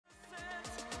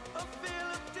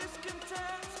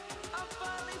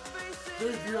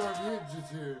If you're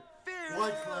ninjas here,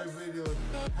 watch my videos,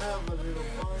 have a little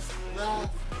fun,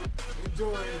 laugh,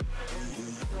 enjoy, and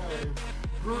subscribe.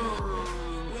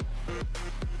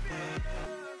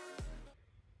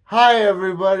 Hi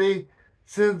everybody.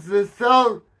 Since the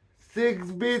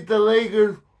Celtics beat the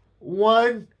Lakers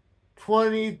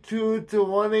 122 to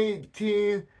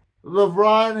 118,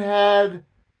 LeBron had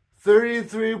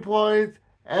 33 points.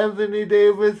 Anthony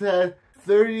Davis had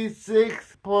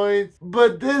 36 points.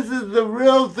 But this is the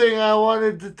real thing I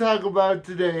wanted to talk about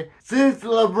today. Since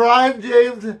LeBron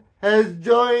James has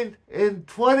joined in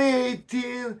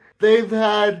 2018, they've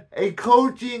had a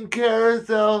coaching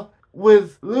carousel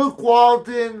with Luke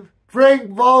Walton, Frank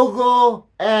Vogel,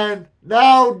 and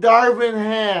now Darvin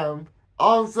Ham.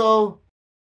 Also,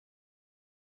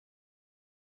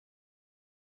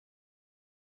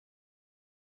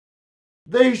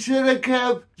 they should have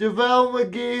kept JaVale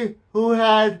McGee, who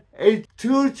had a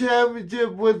 2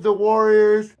 championship with the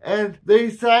Warriors, and they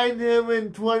signed him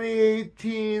in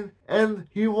 2018, and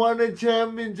he won a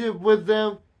championship with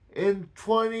them in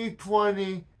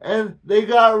 2020, and they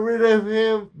got rid of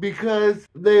him because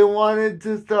they wanted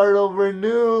to start over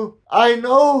new. I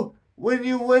know when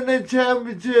you win a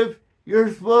championship,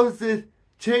 you're supposed to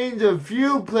change a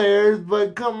few players,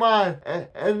 but come on.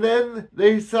 And then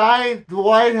they signed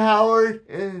Dwight Howard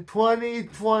in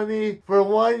 2020 for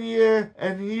 1 year,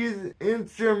 and he's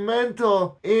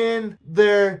instrumental in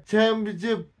their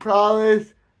championship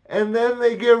prowess. And then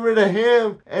they get rid of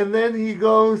him, and then he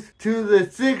goes to the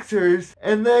Sixers,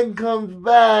 and then comes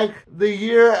back the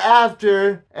year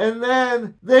after, and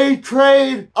then they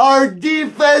trade our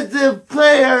defensive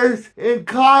players in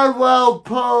Caldwell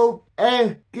Pope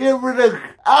and get rid of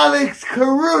Alex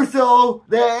Caruso,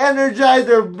 the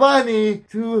Energizer Bunny,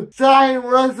 to sign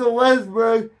Russell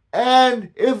Westbrook.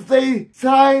 And if they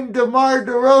signed DeMar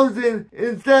DeRozan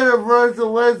instead of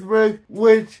Russell Westbrook,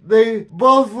 which they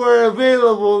both were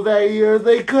available that year,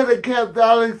 they could have kept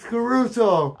Alex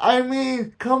Caruso. I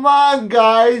mean, come on,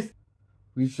 guys.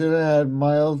 We should have had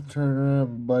Miles Turner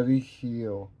and Buddy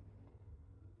Hield,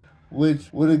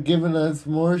 which would have given us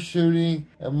more shooting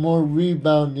and more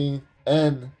rebounding,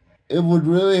 and it would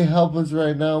really help us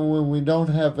right now when we don't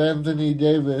have Anthony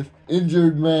Davis,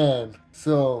 injured man.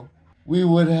 So we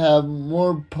would have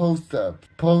more post up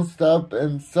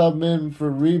and sub in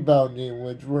for rebounding,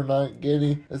 which we're not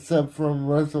getting except from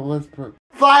Russell Westbrook.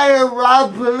 Fire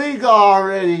Rob Pelinka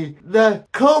already. The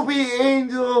Kobe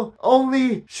Angel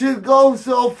only should go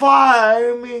so far.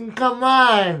 I mean, come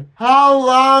on. How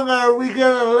long are we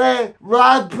gonna let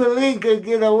Rob Pelinka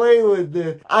get away with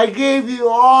this? I gave you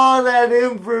all that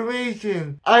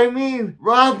information. I mean,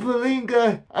 Rob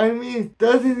Pelinka,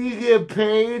 doesn't he get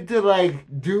paid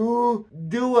to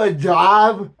do a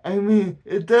job? I mean,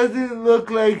 it doesn't look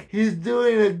like he's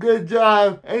doing a good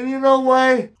job. And you know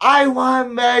what? I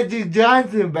want Magic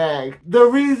Johnson back. The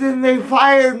reason they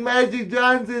fired Magic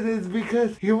Johnson is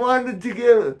because he wanted to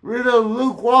get rid of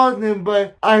Luke Walton,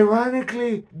 but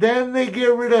ironically, then they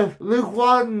get rid of Luke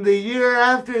Walton the year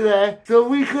after that, so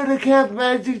we could have kept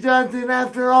Magic Johnson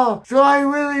after all. So I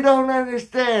really don't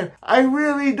understand. I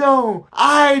really don't.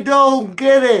 I don't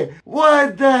get it.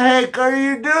 What the heck are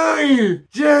you doing?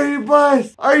 Jerry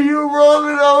Buss, are you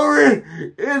rolling over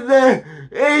in the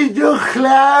angel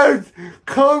clouds?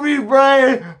 Kobe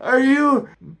Bryant, are you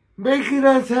making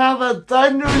us have a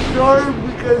thunderstorm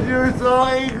because you're so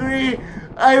angry?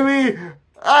 I mean,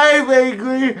 I'm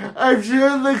angry. I'm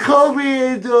sure the Kobe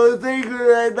Angel is angry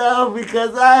right now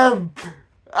because I am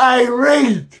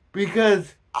irate.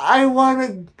 Because I want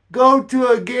to go to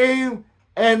a game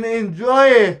and enjoy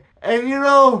it. And you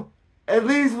know, at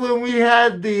least when we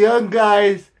had the young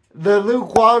guys, the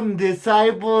Luke Walton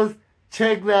disciples,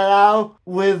 check that out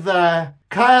with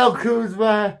Kyle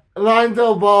Kuzma,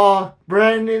 Lonzo Ball,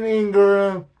 Brandon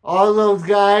Ingram, all those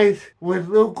guys with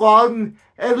Luke Walton.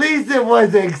 At least it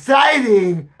was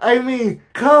exciting. I mean,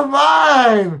 come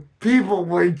on. People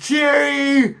were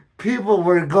cheering. People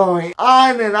were going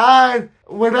on and on.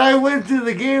 When I went to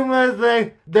the game last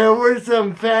night, there were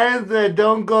some fans that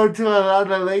don't go to a lot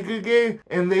of Laker games,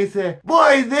 and they said,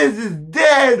 "Boy, this is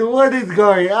dead. What is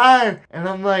going on?" And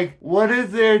I'm like, what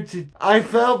is there to... I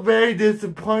felt very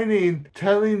disappointing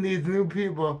telling these new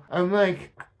people. I'm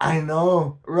like, I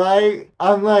know, right?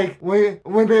 I'm like, when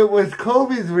it was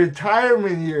Kobe's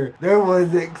retirement year, there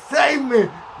was excitement.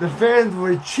 The fans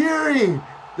were cheering.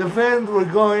 The fans were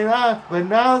going on, but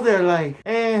now they're like,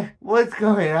 what's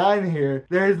going on here?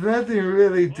 There's nothing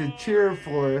really to cheer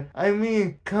for. I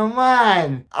mean, come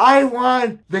on. I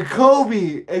want the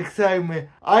Kobe excitement.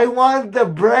 I want the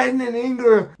Brandon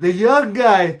Ingram, the young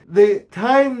guy, the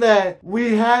time that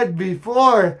we had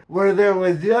before where there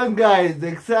was young guys,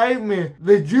 excitement,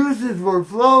 the juices were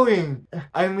flowing.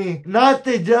 I mean, not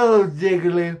the jello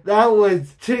jiggling, that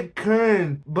was Chick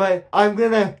Kern, but I'm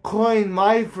gonna coin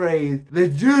my phrase. The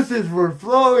juices were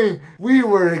flowing, we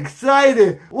were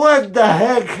excited. What the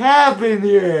heck happened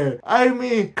here? I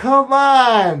mean, come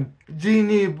on,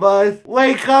 Genie Bus,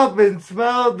 wake up and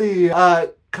smell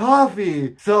the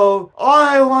coffee. So all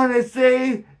I want to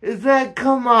say is that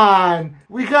come on,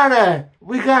 we gotta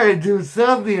do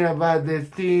something about this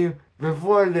team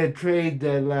before the trade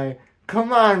deadline.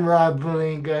 Come on, Rob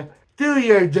Pelinka, do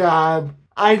your job.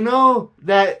 I know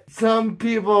that some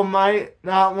people might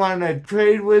not want to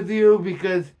trade with you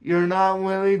because you're not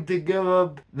willing to give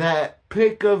up that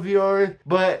pick of yours,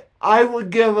 but I would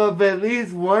give up at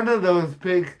least one of those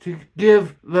picks to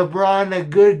give LeBron a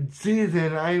good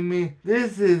season. I mean,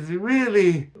 this is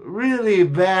really, really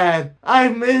bad. I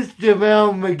miss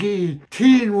JaVale McGee,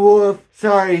 Teen Wolf.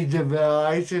 Sorry, JaVale,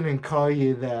 I shouldn't call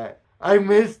you that. I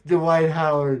miss Dwight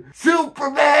Howard.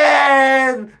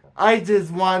 Superman! I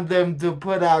just want them to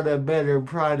put out a better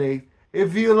product.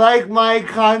 If you like my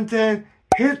content,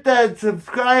 hit that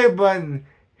subscribe button.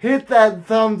 Hit that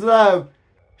thumbs up.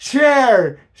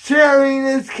 Share. Sharing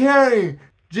is caring.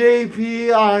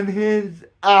 JP on his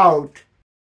out.